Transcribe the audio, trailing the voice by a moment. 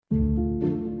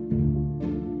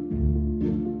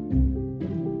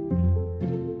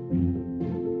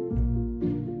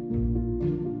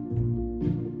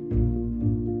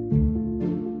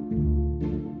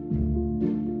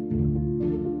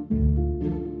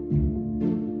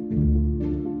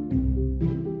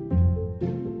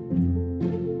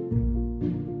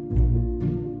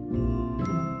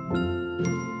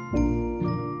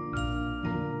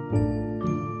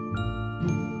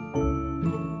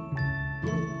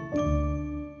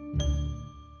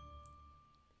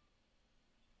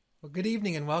Good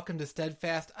evening and welcome to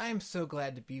Steadfast. I am so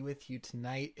glad to be with you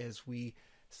tonight as we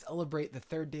celebrate the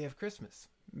third day of Christmas.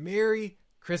 Merry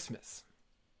Christmas.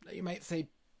 Now you might say,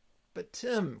 but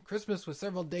Tim, Christmas was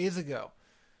several days ago.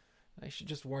 I should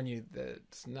just warn you that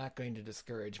it's not going to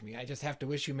discourage me. I just have to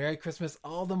wish you Merry Christmas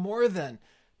all the more then,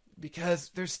 because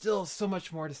there's still so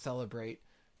much more to celebrate.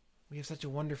 We have such a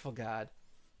wonderful God.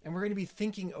 And we're going to be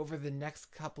thinking over the next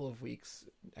couple of weeks,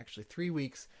 actually 3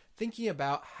 weeks, thinking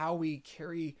about how we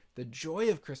carry the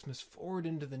joy of Christmas forward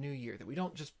into the new year, that we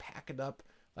don't just pack it up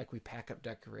like we pack up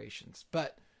decorations,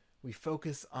 but we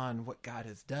focus on what God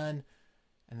has done,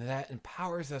 and that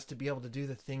empowers us to be able to do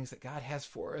the things that God has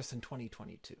for us in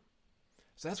 2022.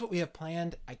 So that's what we have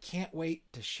planned. I can't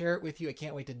wait to share it with you. I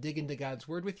can't wait to dig into God's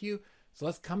Word with you. So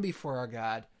let's come before our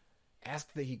God,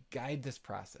 ask that He guide this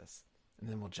process, and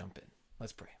then we'll jump in.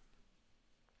 Let's pray.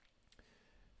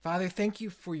 Father, thank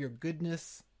you for your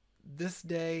goodness this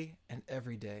day and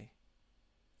every day.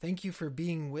 Thank you for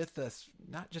being with us,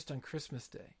 not just on Christmas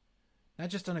Day, not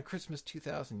just on a Christmas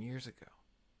 2,000 years ago,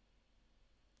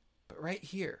 but right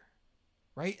here,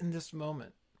 right in this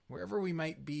moment, wherever we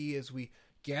might be as we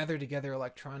gather together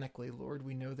electronically. Lord,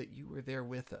 we know that you were there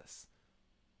with us.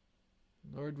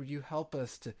 Lord, would you help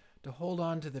us to hold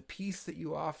on to the peace that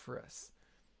you offer us,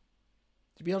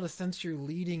 to be able to sense your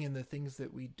leading in the things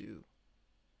that we do,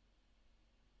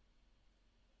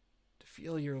 to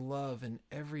feel your love in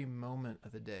every moment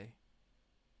of the day.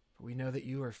 For we know that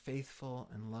you are faithful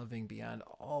and loving beyond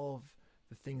all of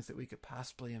the things that we could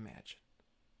possibly imagine.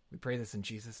 We pray this in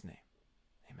Jesus' name.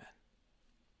 Amen.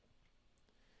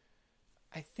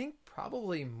 I think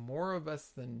probably more of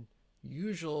us than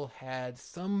usual had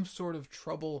some sort of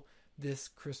trouble this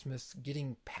Christmas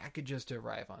getting packages to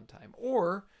arrive on time.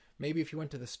 Or maybe if you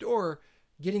went to the store,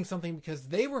 getting something because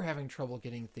they were having trouble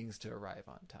getting things to arrive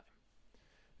on time.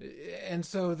 And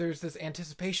so there's this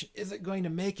anticipation. Is it going to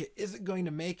make it? Is it going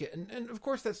to make it? And of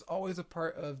course, that's always a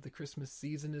part of the Christmas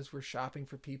season as we're shopping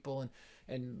for people.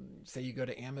 And say you go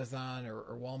to Amazon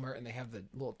or Walmart and they have the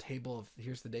little table of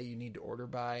here's the day you need to order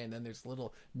by. And then there's a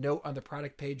little note on the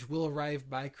product page, will arrive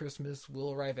by Christmas,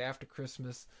 will arrive after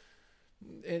Christmas.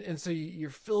 And so you're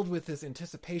filled with this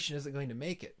anticipation. Is it going to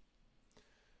make it?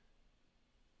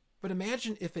 But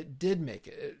imagine if it did make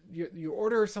it. You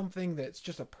order something that's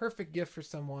just a perfect gift for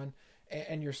someone,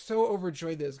 and you're so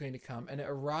overjoyed that it's going to come, and it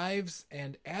arrives,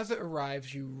 and as it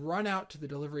arrives, you run out to the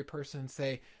delivery person and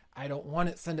say, I don't want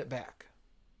it, send it back.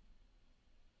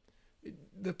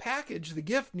 The package, the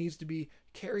gift, needs to be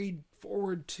carried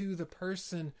forward to the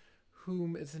person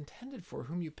whom it's intended for,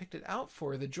 whom you picked it out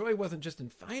for. The joy wasn't just in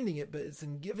finding it, but it's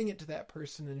in giving it to that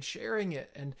person and sharing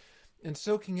it, and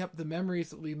soaking up the memories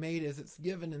that we made as it's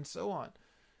given and so on.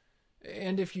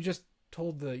 And if you just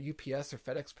told the UPS or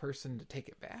FedEx person to take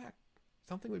it back,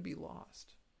 something would be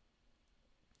lost.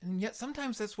 And yet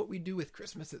sometimes that's what we do with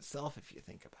Christmas itself, if you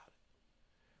think about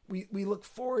it. We look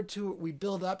forward to it, we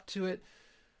build up to it,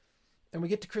 and we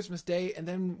get to Christmas Day, and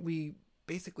then we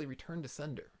basically return to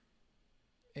sender.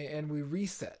 And we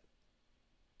reset.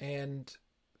 And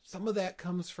some of that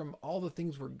comes from all the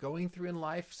things we're going through in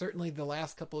life. Certainly the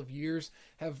last couple of years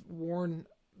have worn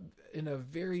in a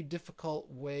very difficult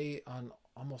way on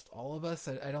almost all of us.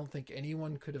 I don't think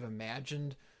anyone could have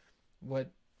imagined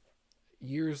what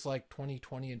years like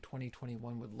 2020 and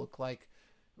 2021 would look like,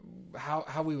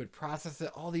 how we would process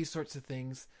it, all these sorts of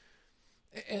things.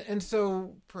 And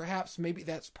so perhaps maybe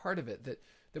that's part of it,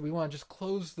 that we want to just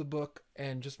close the book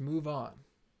and just move on.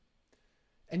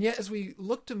 And yet, as we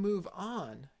look to move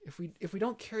on, if we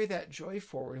don't carry that joy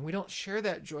forward and we don't share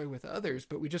that joy with others,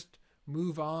 but we just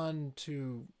move on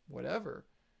to whatever,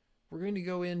 we're going to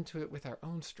go into it with our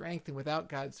own strength and without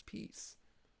God's peace.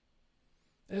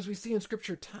 And as we see in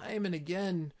Scripture time and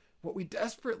again, what we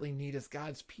desperately need is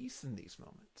God's peace in these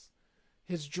moments.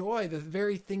 His joy, the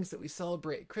very things that we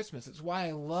celebrate at Christmas. It's why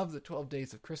I love the 12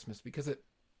 days of Christmas, because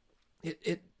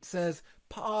it says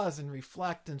pause and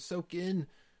reflect and soak in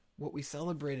what we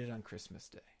celebrated on Christmas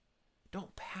Day.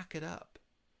 Don't pack it up.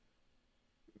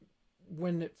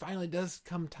 When it finally does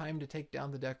come time to take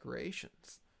down the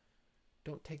decorations,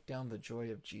 don't take down the joy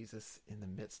of Jesus in the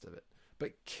midst of it,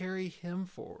 but carry him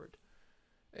forward.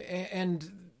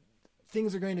 And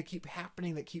things are going to keep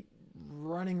happening that keep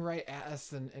running right at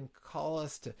us and call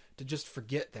us to just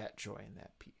forget that joy and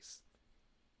that peace.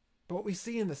 But what we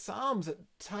see in the Psalms at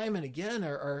time and again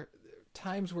are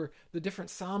times where the different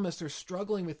psalmists are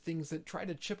struggling with things that try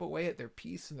to chip away at their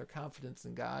peace and their confidence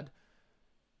in God,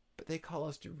 but they call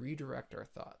us to redirect our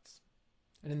thoughts.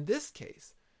 And in this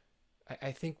case,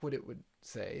 I think what it would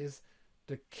say is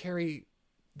to carry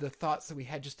the thoughts that we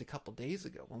had just a couple days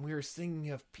ago when we were singing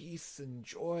of peace and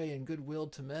joy and goodwill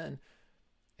to men,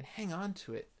 and hang on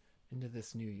to it into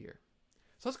this new year.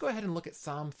 So let's go ahead and look at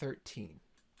Psalm 13,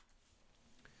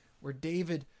 where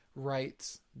David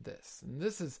writes this. And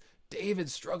this is David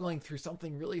struggling through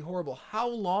something really horrible. How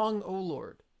long, O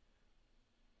Lord,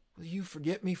 will you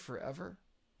forget me forever?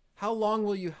 How long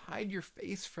will you hide your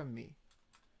face from me?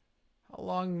 How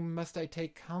long must I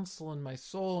take counsel in my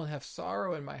soul and have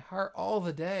sorrow in my heart all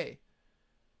the day?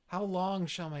 How long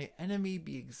shall my enemy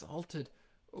be exalted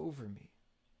over me?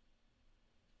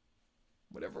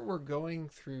 Whatever we're going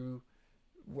through,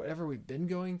 whatever we've been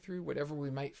going through, whatever we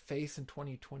might face in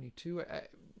 2022,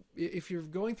 if you're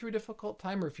going through a difficult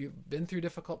time, or if you've been through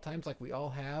difficult times like we all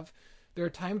have, there are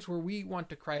times where we want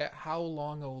to cry out, how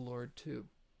long, O Lord, too?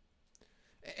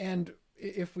 And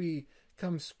if we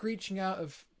come screeching out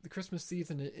of the Christmas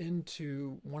season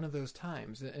into one of those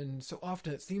times, and so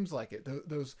often it seems like it,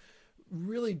 those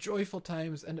really joyful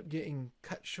times end up getting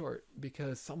cut short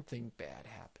because something bad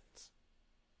happens.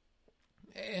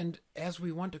 And as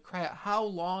we want to cry out, how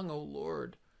long, O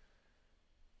Lord?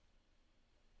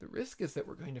 The risk is that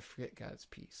we're going to forget God's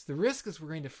peace. The risk is we're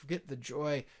going to forget the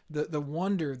joy, the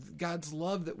wonder, God's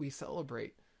love that we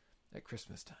celebrate at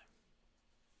Christmas time.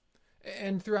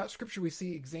 And throughout Scripture, we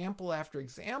see example after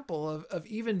example of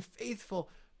even faithful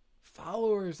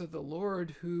followers of the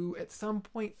Lord who at some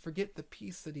point forget the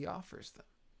peace that he offers them,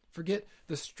 forget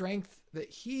the strength that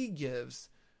he gives,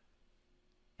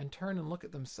 and turn and look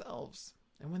at themselves.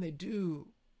 And when they do,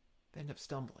 they end up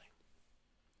stumbling.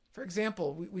 For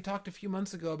example, we talked a few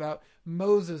months ago about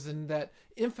Moses and that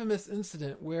infamous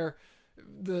incident where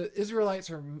the Israelites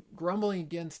are grumbling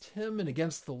against him and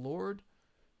against the Lord.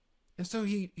 And so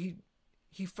he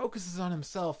focuses on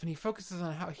himself, and he focuses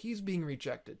on how he's being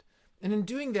rejected. And in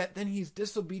doing that, then he's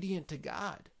disobedient to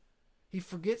God. He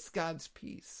forgets God's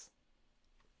peace.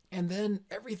 And then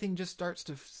everything just starts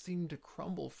to seem to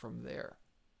crumble from there.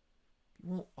 He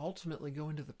won't ultimately go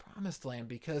into the promised land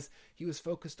because he was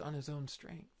focused on his own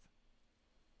strength.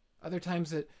 Other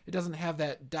times it doesn't have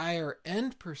that dire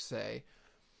end per se,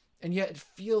 and yet it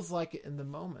feels like it in the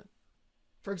moment.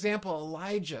 For example,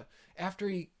 Elijah, after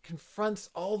he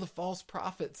confronts all the false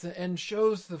prophets and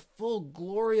shows the full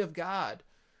glory of God,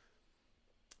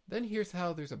 then here's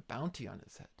how there's a bounty on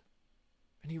his head.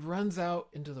 And he runs out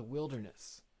into the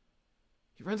wilderness.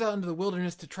 He runs out into the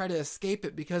wilderness to try to escape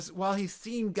it, because while he's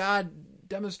seen God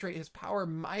demonstrate his power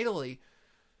mightily,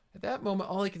 at that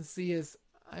moment all he can see is,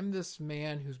 I'm this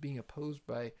man who's being opposed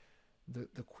by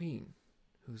the queen,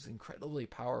 who's incredibly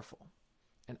powerful,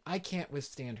 and I can't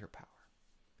withstand her power.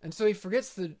 And so he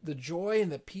forgets the joy and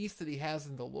the peace that he has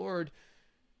in the Lord,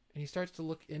 and he starts to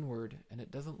look inward, and it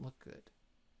doesn't look good.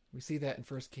 We see that in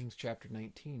 1 Kings chapter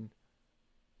 19.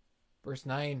 Verse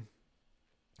 9,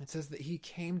 it says that he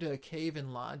came to a cave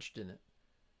and lodged in it.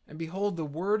 And behold, the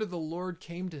word of the Lord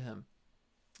came to him.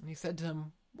 And he said to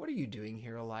him, what are you doing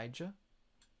here, Elijah?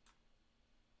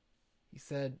 He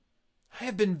said, I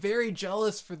have been very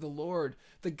jealous for the Lord,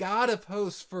 the God of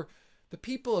hosts, for the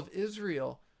people of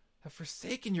Israel have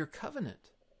forsaken your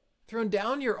covenant, thrown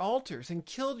down your altars, and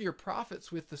killed your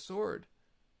prophets with the sword.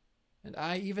 And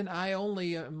I, even I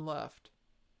only, am left.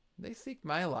 They seek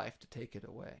my life to take it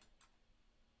away.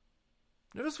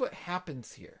 Notice what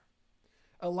happens here.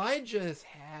 Elijah has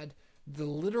had the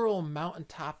literal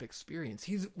mountaintop experience.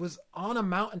 He was on a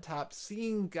mountaintop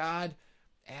seeing God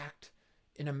act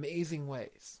in amazing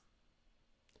ways.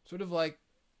 Sort of like,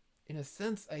 in a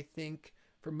sense, I think,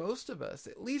 for most of us,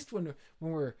 at least when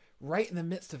we're right in the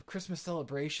midst of Christmas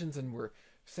celebrations and we're,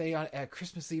 say, at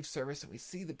Christmas Eve service and we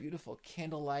see the beautiful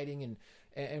candle lighting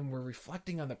and we're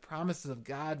reflecting on the promises of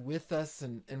God with us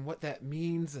and what that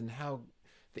means and how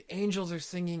the angels are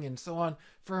singing and so on.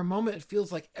 For a moment, it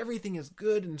feels like everything is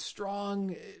good and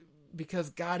strong because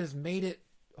God has made it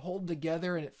hold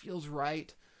together and it feels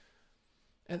right.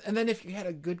 And then if you had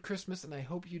a good Christmas, and I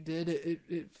hope you did,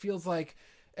 it feels like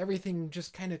everything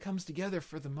just kind of comes together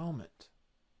for the moment.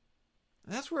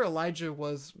 And that's where Elijah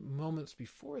was moments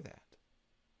before that.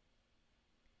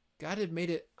 God had made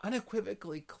it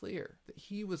unequivocally clear that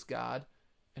he was God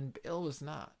and Baal was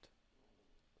not.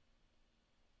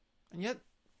 And yet,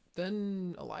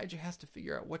 then Elijah has to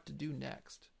figure out what to do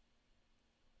next.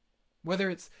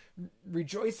 Whether it's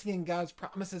rejoicing in God's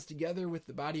promises together with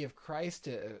the body of Christ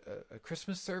at a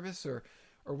Christmas service, or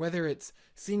whether it's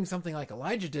seeing something like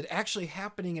Elijah did actually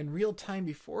happening in real time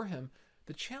before him,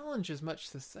 the challenge is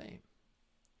much the same.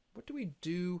 What do we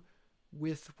do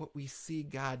with what we see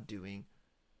God doing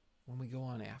when we go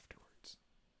on afterwards?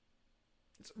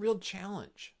 It's a real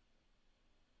challenge.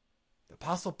 The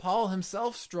Apostle Paul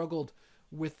himself struggled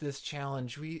with this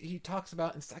challenge. He talks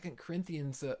about in 2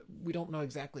 Corinthians, we don't know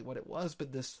exactly what it was,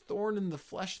 but this thorn in the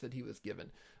flesh that he was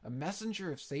given, a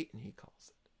messenger of Satan, he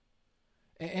calls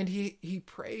it. And he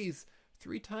prays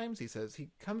 3 times, he says. He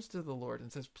comes to the Lord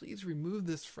and says, please remove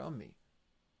this from me.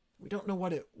 We don't know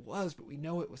what it was, but we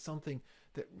know it was something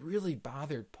that really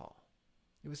bothered Paul.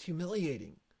 It was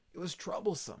humiliating. It was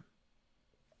troublesome.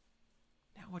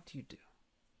 Now what do you do?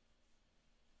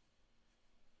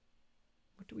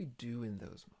 What do we do in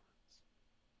those moments?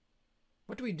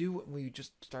 What do we do when we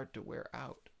just start to wear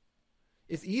out?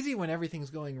 It's easy when everything's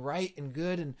going right and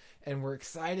good and we're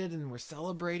excited and we're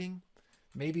celebrating.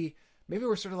 Maybe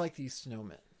we're sort of like these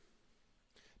snowmen.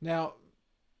 Now,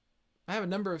 I have a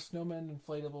number of snowmen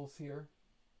inflatables here.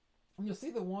 And you'll see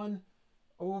the one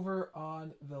over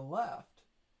on the left.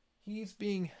 He's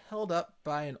being held up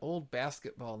by an old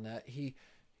basketball net.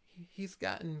 He's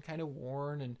gotten kind of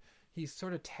worn and he's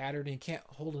sort of tattered and he can't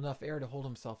hold enough air to hold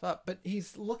himself up. But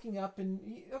he's looking up and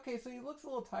so he looks a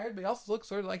little tired, but he also looks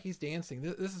sort of like he's dancing.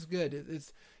 This is good.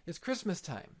 It's Christmas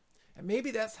time. And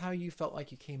maybe that's how you felt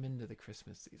like you came into the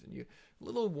Christmas season. You're a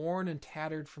little worn and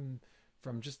tattered from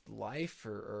just life,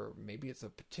 or maybe it's a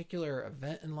particular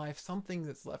event in life, something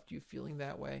that's left you feeling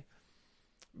that way.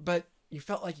 But you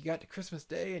felt like you got to Christmas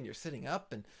Day and you're sitting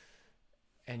up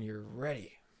and you're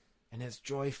ready and it's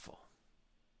joyful.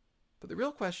 But the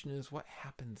real question is, what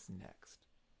happens next?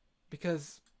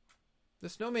 Because the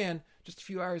snowman, just a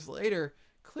few hours later,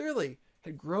 clearly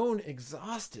had grown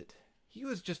exhausted. He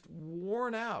was just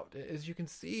worn out. As you can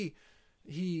see,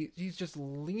 he's just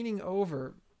leaning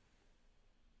over.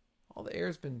 All the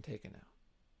air's been taken out.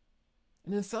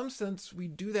 And in some sense, we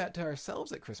do that to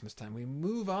ourselves at Christmas time. We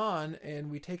move on and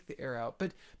we take the air out.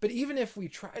 But even if we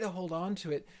try to hold on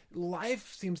to it,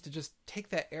 life seems to just take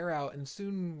that air out, and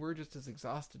soon we're just as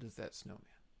exhausted as that snowman.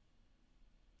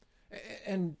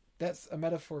 And that's a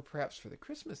metaphor perhaps for the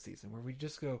Christmas season, where we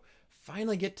just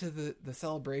finally get to the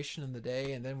celebration and the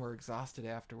day, and then we're exhausted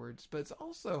afterwards. But it's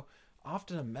also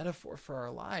often a metaphor for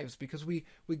our lives, because we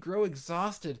grow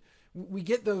exhausted. We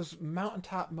get those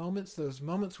mountaintop moments, those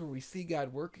moments where we see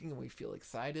God working and we feel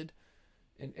excited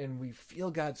and we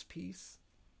feel God's peace.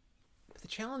 But the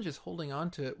challenge is holding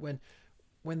on to it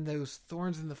when those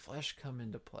thorns in the flesh come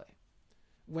into play.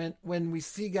 When we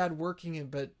see God working,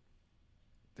 but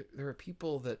there are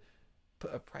people that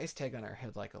put a price tag on our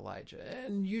head like Elijah.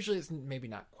 And usually it's maybe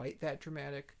not quite that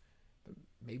dramatic, but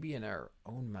maybe in our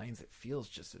own minds it feels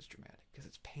just as dramatic because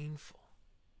it's painful.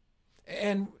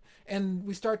 And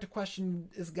we start to question,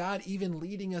 is God even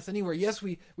leading us anywhere? Yes,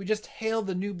 we just hail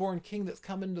the newborn king that's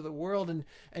come into the world.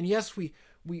 And yes, we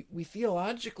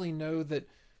theologically know that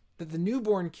the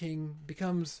newborn king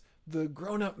becomes the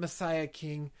grown-up Messiah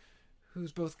king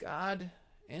who's both God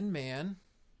and man.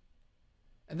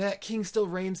 And that king still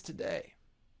reigns today.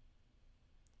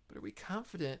 But are we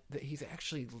confident that he's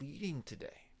actually leading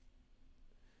today?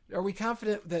 Are we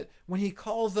confident that when he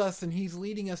calls us and he's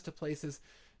leading us to places,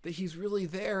 that he's really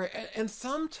there? And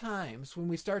sometimes when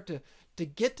we start to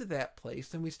get to that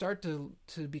place and we start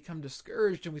to become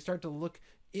discouraged and we start to look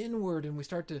inward and we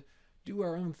start to do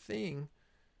our own thing,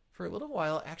 for a little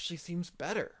while it actually seems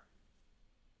better.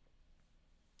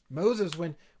 Moses,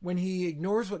 when he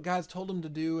ignores what God's told him to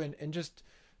do and just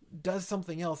does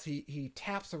something else, he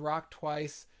taps a rock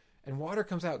twice and water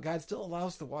comes out. God still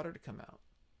allows the water to come out,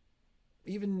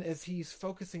 even as he's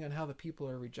focusing on how the people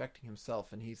are rejecting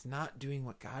himself, and he's not doing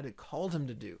what God had called him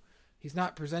to do. He's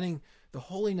not presenting the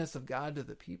holiness of God to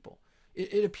the people.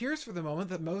 It appears for the moment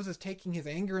that Moses taking his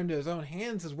anger into his own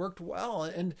hands has worked well,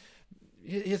 and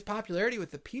his popularity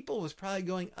with the people was probably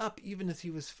going up even as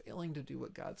he was failing to do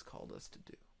what God's called us to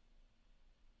do.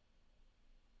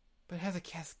 But it has a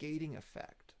cascading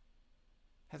effect.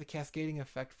 It has a cascading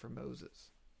effect for Moses.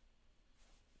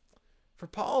 For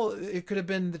Paul, it could have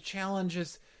been the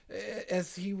challenges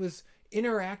as he was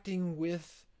interacting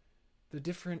with the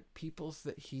different peoples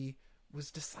that he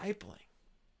was discipling.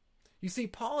 You see,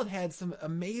 Paul had had some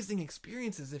amazing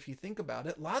experiences, if you think about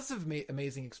it. Lots of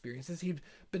amazing experiences. He'd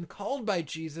been called by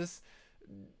Jesus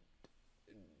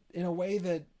in a way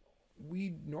that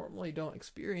we normally don't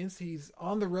experience. He's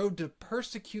on the road to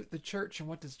persecute the church, and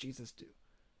what does Jesus do?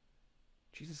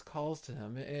 Jesus calls to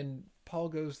him, and Paul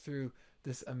goes through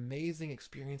this amazing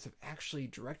experience of actually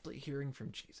directly hearing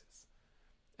from Jesus.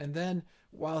 And then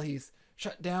while he's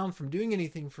shut down from doing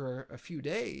anything for a few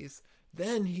days,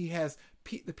 then he has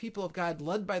the people of God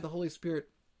led by the Holy Spirit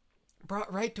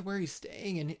brought right to where he's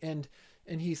staying, and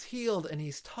he's healed and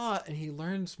he's taught and he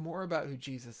learns more about who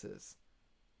Jesus is.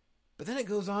 But then it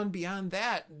goes on beyond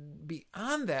that.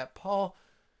 Beyond that, Paul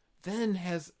then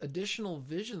has additional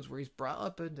visions where he's brought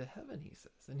up into heaven, he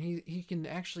says, and he can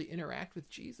actually interact with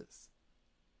Jesus.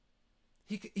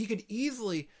 He could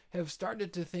easily have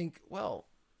started to think, well,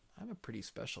 I'm a pretty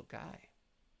special guy.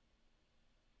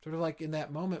 Sort of like in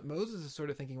that moment, Moses is sort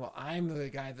of thinking, well, I'm the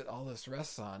guy that all this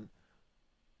rests on.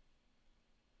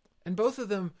 And both of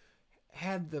them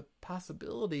had the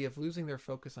possibility of losing their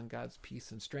focus on God's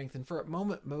peace and strength. And for a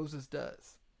moment, Moses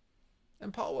does.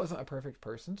 And Paul wasn't a perfect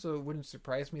person, so it wouldn't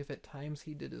surprise me if at times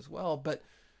he did as well. But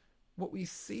what we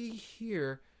see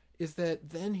here is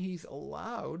that then he's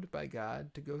allowed by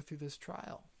God to go through this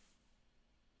trial.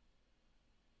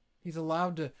 He's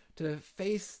allowed to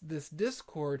face this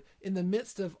discord in the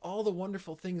midst of all the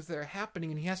wonderful things that are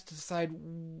happening, and he has to decide,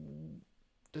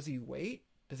 does he wait?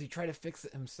 Does he try to fix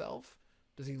it himself?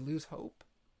 Does he lose hope?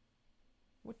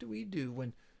 What do we do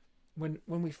when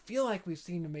we feel like we've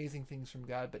seen amazing things from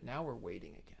God, but now we're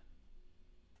waiting again?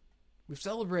 We've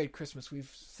celebrated Christmas.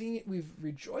 We've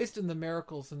rejoiced in the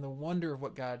miracles and the wonder of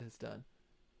what God has done.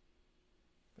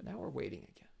 But now we're waiting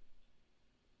again.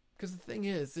 Because the thing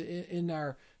is, in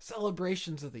our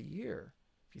celebrations of the year,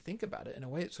 if you think about it, in a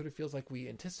way it sort of feels like we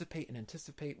anticipate,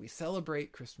 we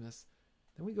celebrate Christmas,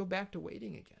 then we go back to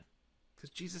waiting again. Because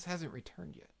Jesus hasn't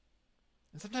returned yet.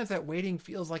 And sometimes that waiting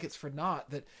feels like it's for naught,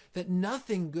 that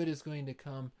nothing good is going to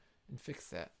come and fix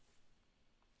that.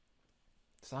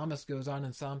 The psalmist goes on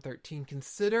in Psalm 13,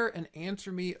 "Consider and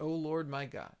answer me, O Lord my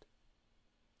God.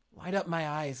 Light up my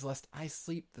eyes, lest I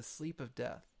sleep the sleep of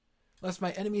death. Lest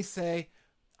my enemies say,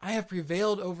 I have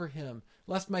prevailed over him.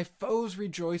 Lest my foes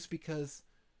rejoice because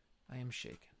I am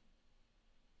shaken."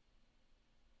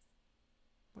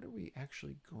 What are we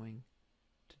actually going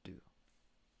to do?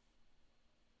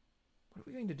 What are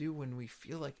we going to do when we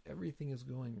feel like everything is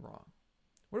going wrong?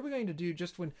 What are we going to do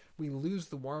just when we lose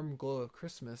the warm glow of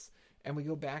Christmas and we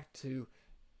go back to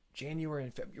January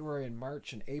and February and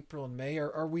March and April and May?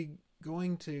 Or are we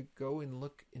going to go and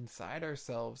look inside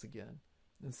ourselves again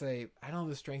and say, I don't have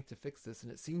the strength to fix this,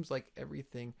 and it seems like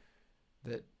everything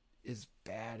that is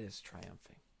bad is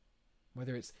triumphing?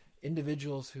 Whether it's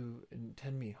individuals who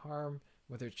intend me harm,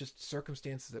 whether it's just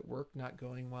circumstances at work not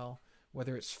going well,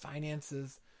 whether it's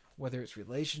finances, whether it's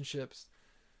relationships,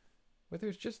 whether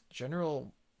it's just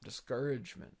general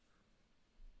discouragement.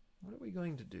 What are we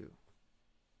going to do?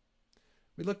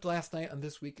 We looked last night on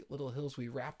This Week at Little Hills. We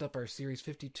wrapped up our series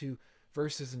 52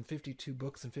 verses and 52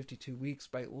 books in 52 weeks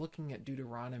by looking at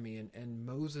Deuteronomy and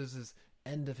Moses'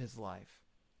 end of his life.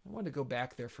 I want to go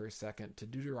back there for a second to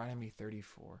Deuteronomy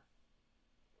 34.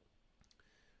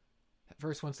 That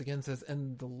verse once again says,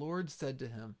 "And the Lord said to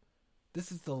him,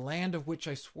 This is the land of which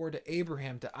I swore to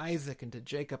Abraham, to Isaac, and to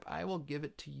Jacob. I will give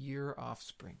it to your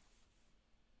offspring.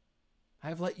 I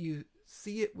have let you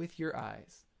see it with your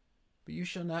eyes, but you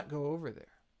shall not go over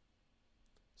there."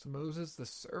 So Moses, the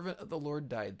servant of the Lord,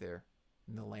 died there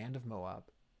in the land of Moab,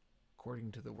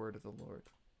 according to the word of the Lord.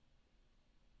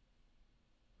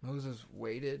 Moses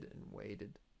waited and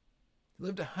waited. He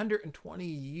lived 120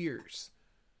 years.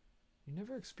 He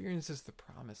never experiences the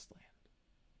promised land.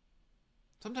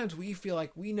 Sometimes we feel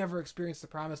like we never experience the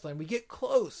promised land. We get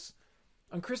close.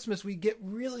 On Christmas, we get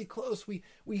really close. We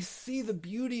see the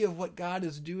beauty of what God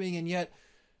is doing, and yet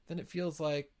then it feels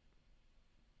like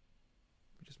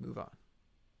we just move on.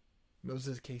 In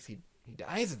Moses' case, he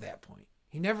dies at that point.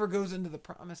 He never goes into the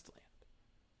promised land.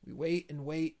 We wait,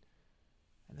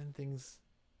 and then things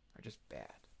are just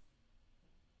bad.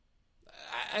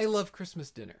 I love Christmas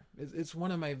dinner. It's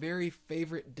one of my very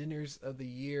favorite dinners of the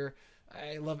year.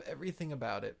 I love everything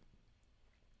about it.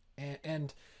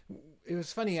 And it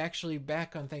was funny, actually,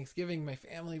 back on Thanksgiving, my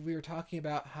family, we were talking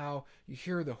about how you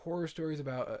hear the horror stories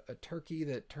about a turkey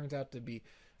that turns out to be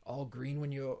all green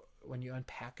when you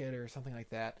unpack it or something like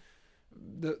that.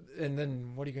 And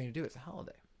then what are you going to do? It's a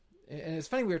holiday. And it's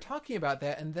funny, we were talking about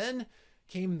that, and then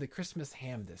came the Christmas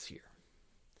ham this year.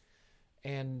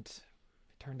 And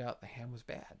it turned out the ham was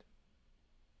bad.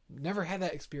 Never had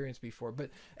that experience before, but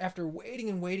after waiting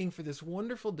and waiting for this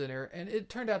wonderful dinner, and it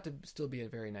turned out to still be a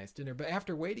very nice dinner, but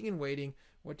after waiting and waiting,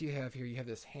 what do you have here? You have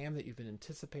this ham that you've been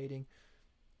anticipating.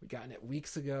 We'd gotten it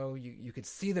weeks ago. You could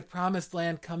see the promised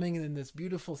land coming in this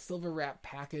beautiful silver wrap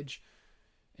package,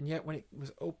 and yet when it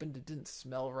was opened, it didn't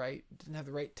smell right. It didn't have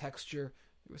the right texture.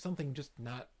 There was something just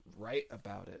not right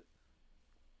about it.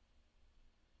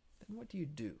 Then what do?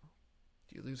 Do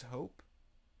you lose hope?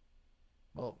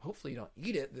 Well, hopefully you don't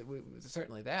eat it.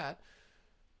 Certainly that.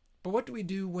 But what do we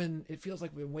do when it feels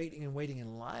like we've been waiting and waiting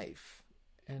in life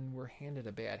and we're handed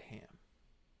a bad ham?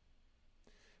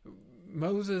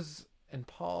 Moses and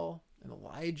Paul and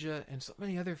Elijah and so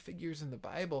many other figures in the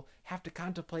Bible have to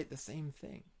contemplate the same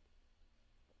thing.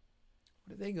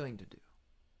 what are they going to do?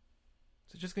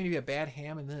 Is it just going to be a bad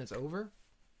ham and then it's over?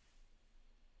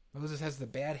 Moses has the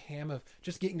bad ham of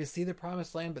just getting to see the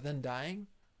promised land but then dying.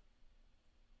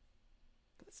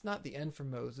 That's not the end for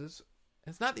Moses.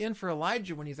 It's not the end for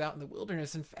Elijah when he's out in the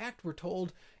wilderness. In fact, we're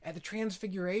told at the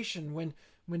Transfiguration,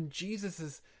 when Jesus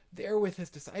is there with his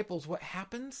disciples, what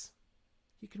happens?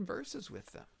 He converses with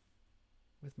them,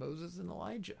 with Moses and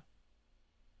Elijah.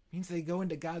 It means they go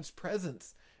into God's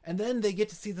presence. And then they get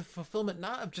to see the fulfillment,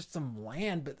 not of just some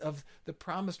land, but of the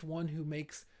promised one who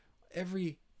makes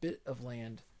every bit of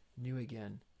land new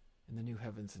again in the new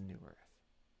heavens and new earth.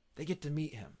 They get to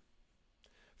meet him.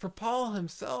 For Paul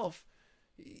himself,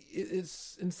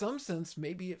 it's in some sense,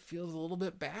 maybe it feels a little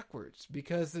bit backwards,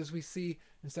 because as we see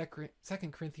in 2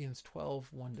 Corinthians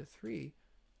 12, 1-3,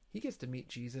 he gets to meet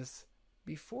Jesus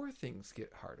before things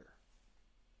get harder.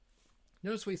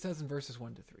 Notice what he says in verses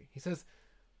 1-3. He says,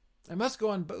 I must go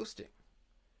on boasting,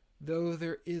 though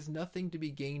there is nothing to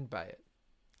be gained by it.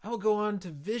 I will go on to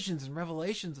visions and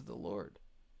revelations of the Lord.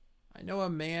 I know a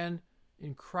man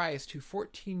in Christ who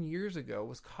 14 years ago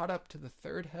was caught up to the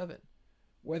third heaven.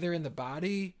 Whether in the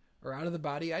body or out of the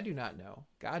body, I do not know.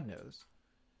 God knows.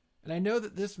 And I know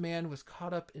that this man was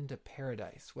caught up into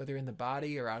paradise. Whether in the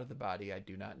body or out of the body, I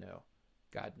do not know.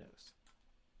 God knows.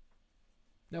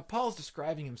 Now, Paul's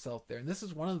describing himself there, and this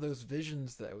is one of those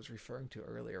visions that I was referring to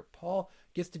earlier. Paul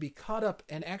gets to be caught up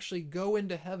and actually go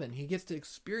into heaven. He gets to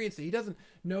experience it. He doesn't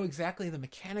know exactly the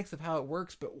mechanics of how it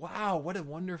works, but wow, what a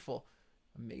wonderful,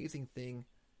 amazing thing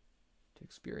to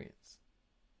experience.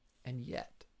 And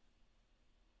yet,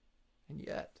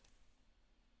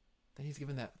 then he's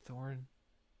given that thorn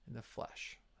in the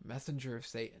flesh, a messenger of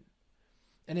Satan.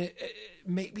 And it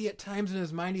maybe at times in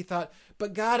his mind he thought,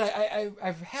 but God,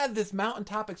 I've had this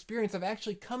mountaintop experience. I've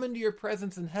actually come into your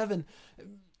presence in heaven.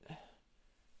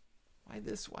 Why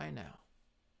this? Why now?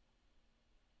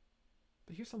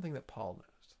 But here's something that Paul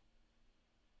knows.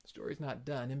 The story's not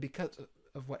done. And because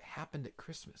of what happened at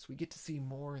Christmas, we get to see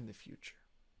more in the future.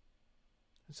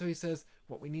 And so he says,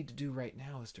 what we need to do right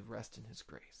now is to rest in his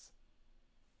grace.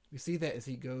 We see that as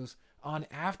he goes on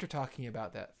after talking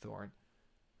about that thorn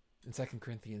in 2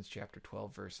 Corinthians chapter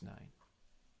 12, verse 9.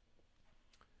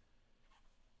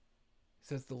 He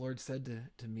says, the Lord said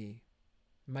to me,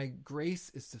 my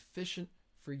grace is sufficient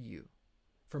for you,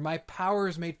 for my power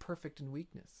is made perfect in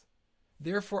weakness.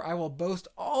 Therefore I will boast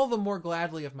all the more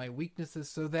gladly of my weaknesses,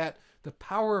 so that the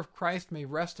power of Christ may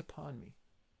rest upon me.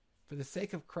 For the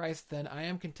sake of Christ, then, I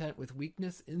am content with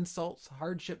weakness, insults,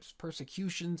 hardships,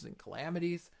 persecutions, and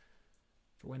calamities.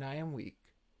 For when I am weak,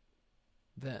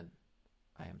 then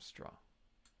I am strong.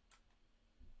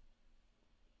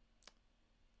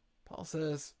 Paul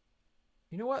says,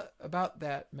 you know what about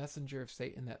that messenger of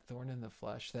Satan, that thorn in the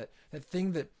flesh, that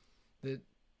thing that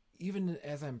even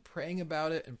as I'm praying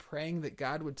about it and praying that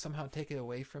God would somehow take it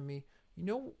away from me, you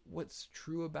know what's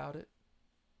true about it?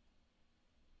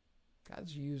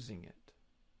 God's using it.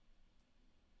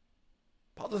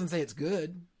 Paul doesn't say it's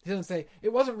good. He doesn't say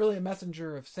it wasn't really a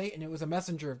messenger of Satan, it was a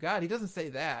messenger of God. He doesn't say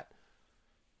that.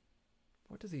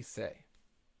 What does he say?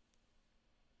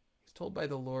 He's told by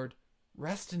the Lord,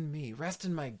 rest in me, rest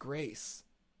in my grace.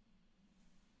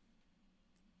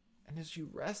 And as you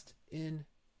rest in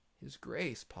his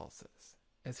grace, Paul says,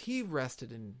 as he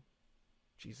rested in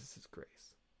Jesus'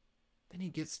 grace, then he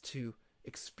gets to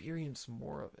experience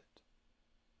more of it.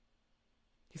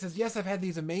 He says, yes, I've had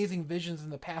these amazing visions in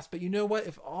the past, but you know what?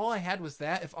 If all I had was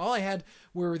that, if all I had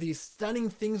were these stunning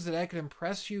things that I could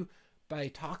impress you by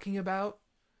talking about,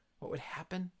 what would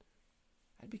happen?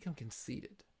 I'd become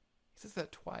conceited. He says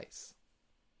that twice.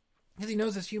 Because he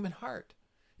knows his human heart.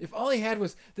 If all he had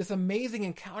was this amazing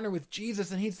encounter with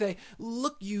Jesus, and he'd say,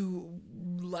 look, you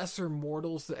lesser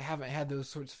mortals that haven't had those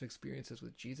sorts of experiences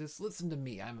with Jesus, listen to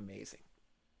me, I'm amazing.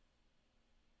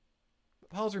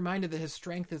 But Paul's reminded that his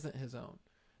strength isn't his own.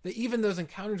 That even those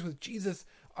encounters with Jesus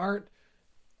aren't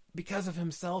because of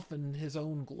himself and his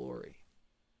own glory.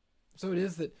 So it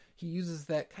is that he uses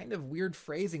that kind of weird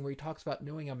phrasing where he talks about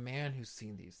knowing a man who's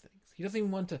seen these things. He doesn't even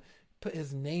want to put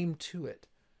his name to it.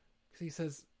 Because he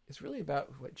says, it's really about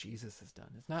what Jesus has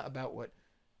done. It's not about what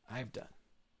I've done.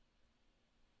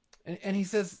 And he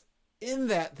says, in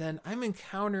that then, I'm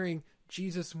encountering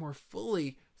Jesus more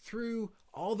fully through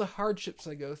all the hardships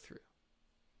I go through.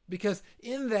 Because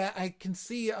in that, I can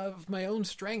see of my own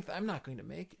strength, I'm not going to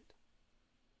make it.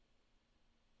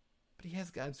 But he has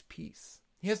God's peace.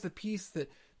 He has the peace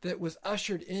that was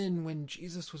ushered in when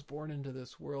Jesus was born into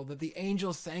this world, that the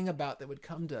angels sang about that would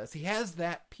come to us. He has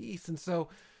that peace. And so,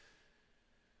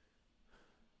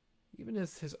 even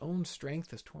as his own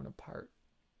strength is torn apart,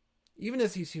 even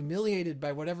as he's humiliated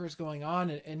by whatever is going on,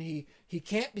 and he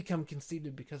can't become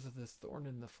conceited because of this thorn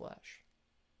in the flesh.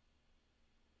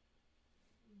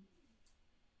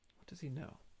 What does he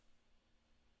know?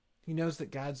 He knows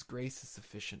that God's grace is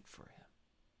sufficient for him,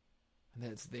 and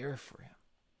that it's there for him,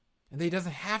 and that he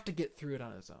doesn't have to get through it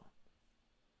on his own.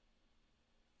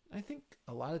 I think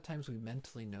a lot of times we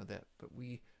mentally know that, but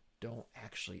we don't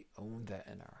actually own that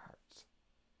in our hearts.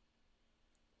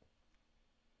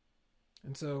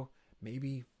 And so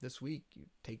maybe this week you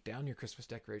take down your Christmas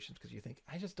decorations because you think,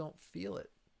 I just don't feel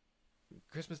it.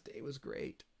 Christmas Day was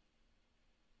great.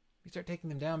 You start taking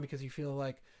them down because you feel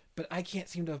like, but I can't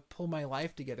seem to pull my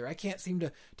life together. I can't seem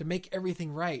to make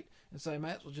everything right. And so I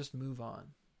might as well just move on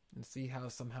and see how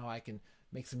somehow I can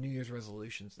make some New Year's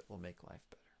resolutions that will make life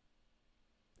better.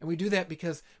 And we do that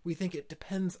because we think it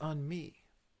depends on me.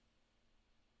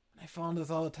 And I fall into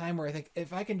this all the time where I think,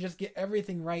 if I can just get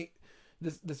everything right,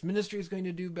 this ministry is going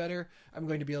to do better. I'm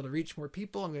going to be able to reach more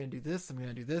people. I'm going to do this. I'm going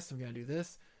to do this. I'm going to do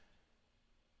this.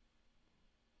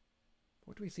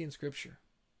 What do we see in Scripture?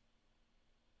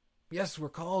 Yes, we're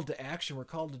called to action. We're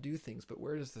called to do things. But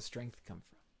where does the strength come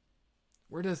from?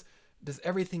 Where does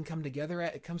everything come together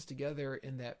at? It comes together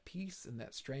in that peace and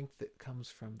that strength that comes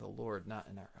from the Lord, not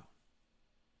in our own.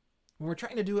 When we're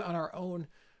trying to do it on our own,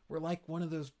 we're like one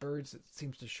of those birds that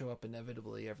seems to show up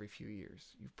inevitably every few years.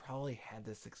 You've probably had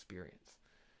this experience.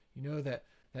 You know that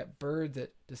bird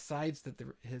that decides that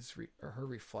his or her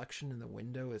reflection in the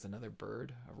window is another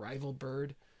bird, a rival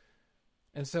bird.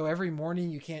 And so every morning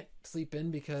you can't sleep in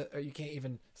or you can't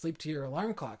even sleep to your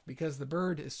alarm clock because the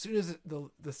bird, as soon as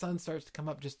the sun starts to come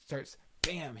up, just starts,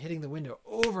 bam, hitting the window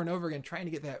over and over again, trying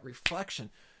to get that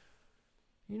reflection.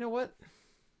 You know what?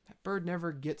 That bird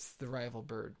never gets the rival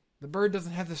bird. The bird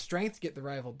doesn't have the strength to get the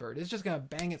rival bird. It's just going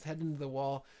to bang its head into the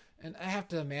wall. And I have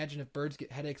to imagine if birds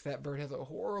get headaches, that bird has a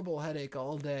horrible headache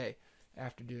all day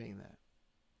after doing that.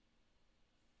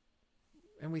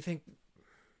 And we think,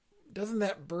 doesn't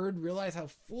that bird realize how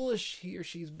foolish he or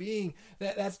she's being?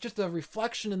 That's just a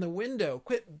reflection in the window.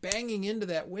 Quit banging into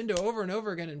that window over and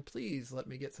over again, and please let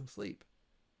me get some sleep.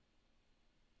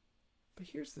 But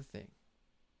here's the thing.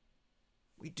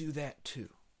 We do that too.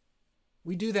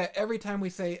 We do that every time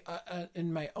we say,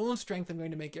 in my own strength, I'm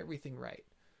going to make everything right.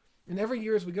 And every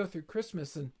year as we go through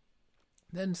Christmas, and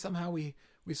then somehow we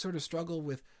sort of struggle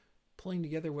with pulling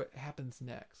together what happens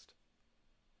next.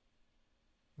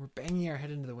 We're banging our head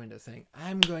into the window saying,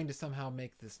 I'm going to somehow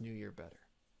make this new year better.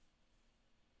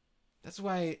 That's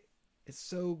why it's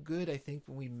so good, I think,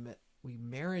 when we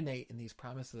marinate in these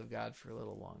promises of God for a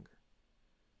little longer.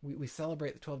 We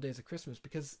celebrate the 12 days of Christmas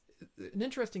because an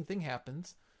interesting thing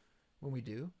happens when we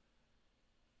do.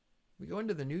 We go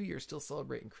into the new year still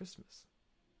celebrating Christmas.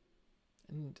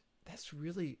 And that's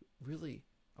really, really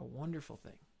a wonderful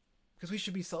thing. Because we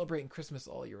should be celebrating Christmas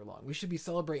all year long. We should be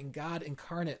celebrating God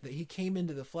incarnate, that he came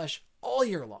into the flesh all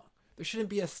year long. There shouldn't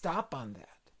be a stop on that.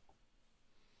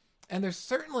 And there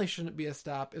certainly shouldn't be a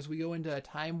stop as we go into a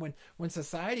time when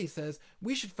society says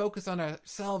we should focus on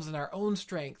ourselves and our own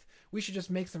strength. We should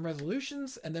just make some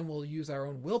resolutions, and then we'll use our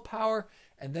own willpower,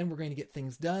 and then we're going to get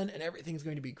things done, and everything's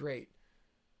going to be great.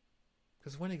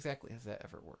 Because when exactly has that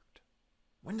ever worked?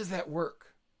 When does that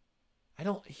work? I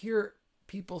don't hear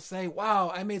people say, wow,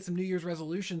 I made some New Year's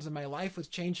resolutions and my life was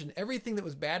changed and everything that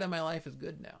was bad in my life is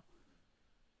good now.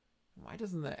 Why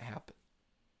doesn't that happen?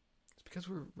 It's because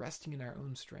we're resting in our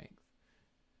own strength.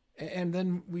 And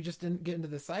then we just didn't get into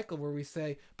the cycle where we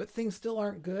say, but things still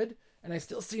aren't good, and I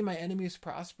still see my enemies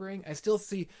prospering. I still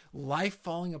see life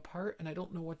falling apart, and I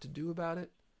don't know what to do about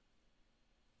it.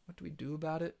 What do we do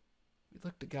about it? We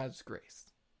look to God's grace.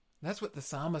 And that's what the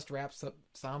psalmist wraps up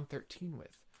Psalm 13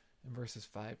 with in verses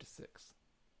 5 to 6.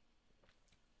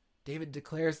 David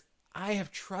declares, I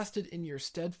have trusted in your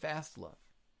steadfast love.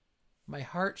 My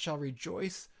heart shall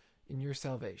rejoice in your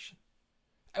salvation.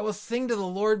 I will sing to the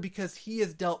Lord because he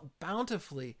has dealt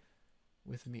bountifully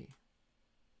with me.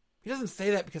 He doesn't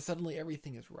say that because suddenly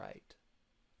everything is right.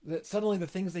 That suddenly the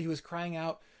things that he was crying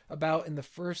out about in the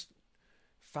first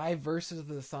 5 verses of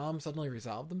the psalm suddenly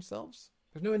resolved themselves.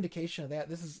 There's no indication of that.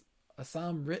 This is a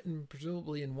psalm written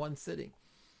presumably in one sitting.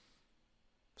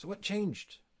 So what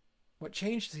changed? What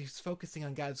changed is he's focusing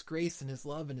on God's grace and his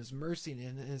love and his mercy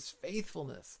and his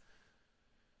faithfulness.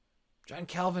 John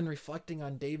Calvin, reflecting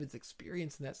on David's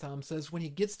experience in that psalm, says when he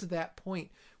gets to that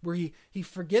point where he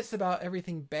forgets about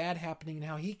everything bad happening and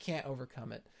how he can't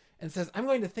overcome it, and says, I'm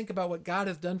going to think about what God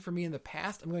has done for me in the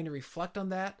past. I'm going to reflect on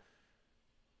that.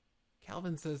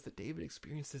 Calvin says that David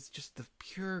experiences just the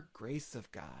pure grace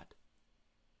of God.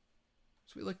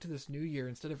 So we look to this new year,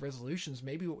 instead of resolutions,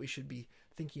 maybe what we should be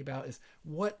thinking about is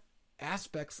what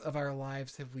aspects of our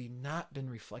lives have we not been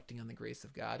reflecting on the grace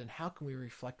of God, and how can we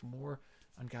reflect more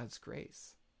on God's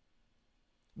grace?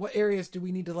 What areas do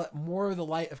we need to let more of the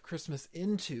light of Christmas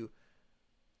into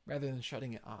rather than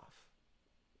shutting it off?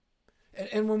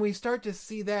 And when we start to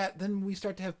see that, then we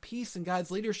start to have peace in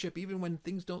God's leadership, even when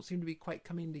things don't seem to be quite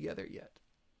coming together yet.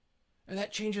 And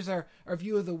that changes our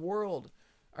view of the world,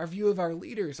 our view of our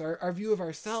leaders, our view of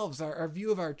ourselves, our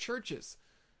view of our churches.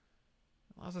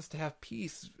 It allows us to have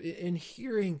peace in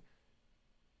hearing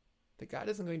that God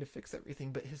isn't going to fix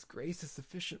everything, but his grace is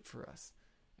sufficient for us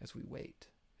as we wait,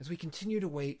 as we continue to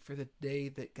wait for the day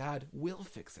that God will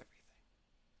fix everything.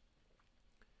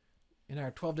 In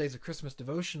our 12 Days of Christmas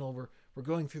devotional, we're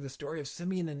going through the story of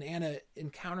Simeon and Anna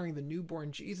encountering the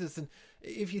newborn Jesus. And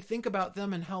if you think about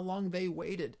them and how long they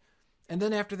waited, and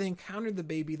then after they encountered the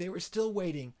baby, they were still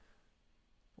waiting.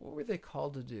 What were they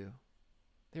called to do?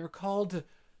 They were called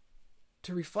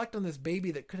to reflect on this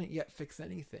baby that couldn't yet fix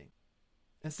anything.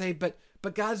 And say, but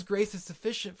God's grace is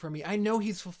sufficient for me. I know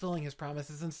he's fulfilling his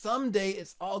promises, and someday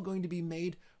it's all going to be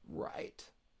made right.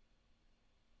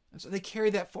 And so they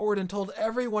carried that forward and told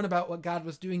everyone about what God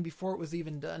was doing before it was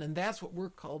even done. And that's what we're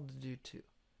called to do too.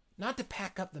 Not to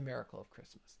pack up the miracle of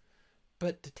Christmas,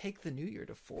 but to take the new year,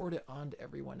 to forward it on to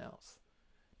everyone else.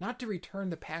 Not to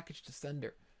return the package to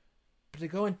sender, but to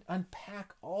go and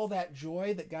unpack all that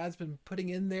joy that God's been putting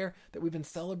in there, that we've been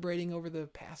celebrating over the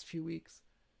past few weeks,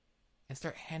 and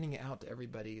start handing it out to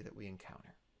everybody that we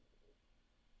encounter.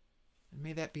 And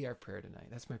may that be our prayer tonight.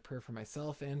 That's my prayer for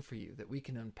myself and for you, that we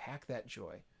can unpack that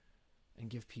joy and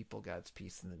give people God's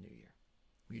peace in the new year.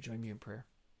 Will you join me in prayer?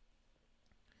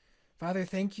 Father,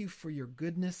 thank you for your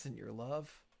goodness and your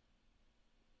love.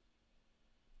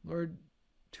 Lord,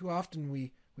 too often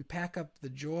we pack up the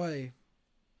joy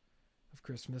of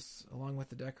Christmas along with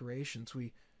the decorations.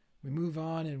 We move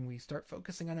on and we start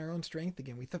focusing on our own strength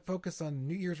again. We focus on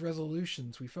New Year's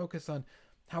resolutions. We focus on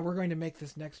how we're going to make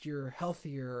this next year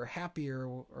healthier or happier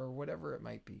or whatever it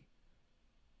might be.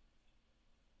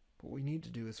 What we need to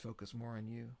do is focus more on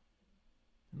you.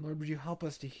 And Lord, would you help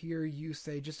us to hear you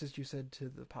say, just as you said to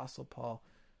the Apostle Paul,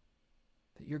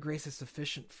 that your grace is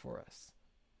sufficient for us.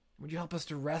 Would you help us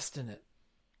to rest in it,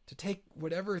 to take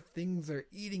whatever things are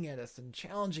eating at us and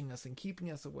challenging us and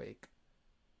keeping us awake,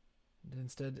 and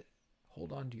instead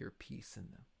hold on to your peace in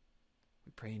them.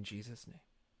 We pray in Jesus' name.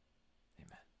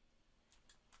 Amen.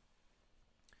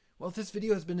 Well, if this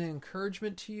video has been an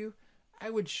encouragement to you,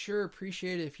 I would sure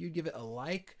appreciate it if you'd give it a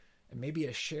like and maybe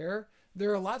a share.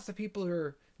 There are lots of people who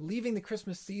are leaving the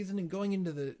Christmas season and going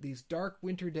into these dark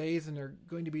winter days and are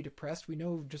going to be depressed. We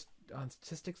know just on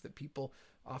statistics that people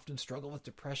often struggle with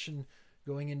depression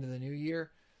going into the new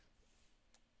year.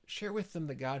 Share with them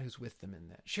the God who's with them in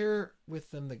that. Share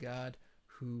with them the God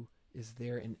who is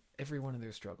there in every one of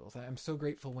their struggles. I'm so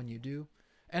grateful when you do.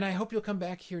 And I hope you'll come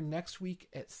back here next week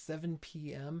at 7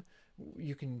 p.m.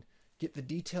 You can get the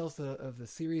details of the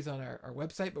series on our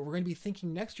website, but we're going to be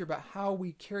thinking next year about how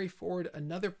we carry forward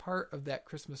another part of that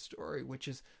Christmas story, which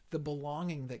is the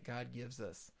belonging that God gives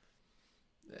us.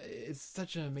 It's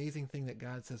such an amazing thing that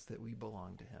God says that we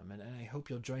belong to him, and I hope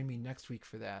you'll join me next week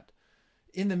for that.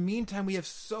 In the meantime, we have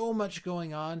so much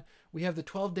going on. We have the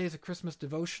 12 Days of Christmas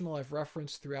devotional I've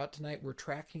referenced throughout tonight. We're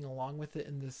tracking along with it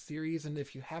in this series, and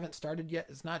if you haven't started yet,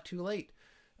 it's not too late.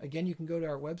 Again, you can go to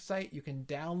our website. You can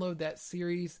download that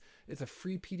series. It's a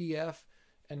free PDF,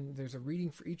 and there's a reading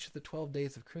for each of the 12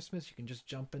 days of Christmas. You can just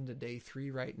jump into day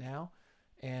 3 right now,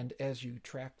 and as you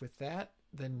track with that,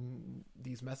 then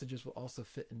these messages will also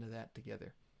fit into that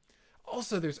together.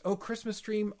 Also, there's Oh Christmas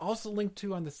Stream, also linked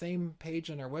to on the same page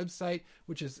on our website,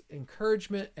 which is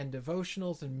encouragement and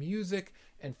devotionals and music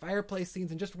and fireplace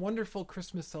scenes and just wonderful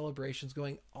Christmas celebrations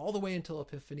going all the way until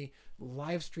Epiphany,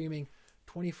 live streaming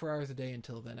 24 hours a day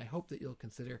until then. I hope that you'll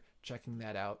consider checking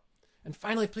that out. And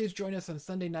finally, please join us on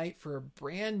Sunday night for a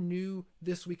brand new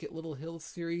This Week at Little Hills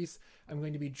series. I'm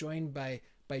going to be joined by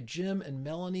Jim and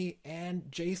Melanie and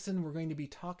Jason. We're going to be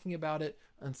talking about it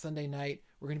on Sunday night.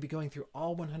 We're going to be going through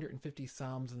all 150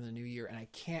 Psalms in the new year, and I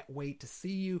can't wait to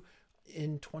see you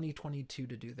in 2022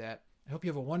 to do that. I hope you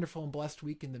have a wonderful and blessed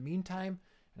week in the meantime,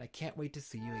 and I can't wait to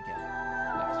see you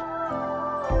again next week.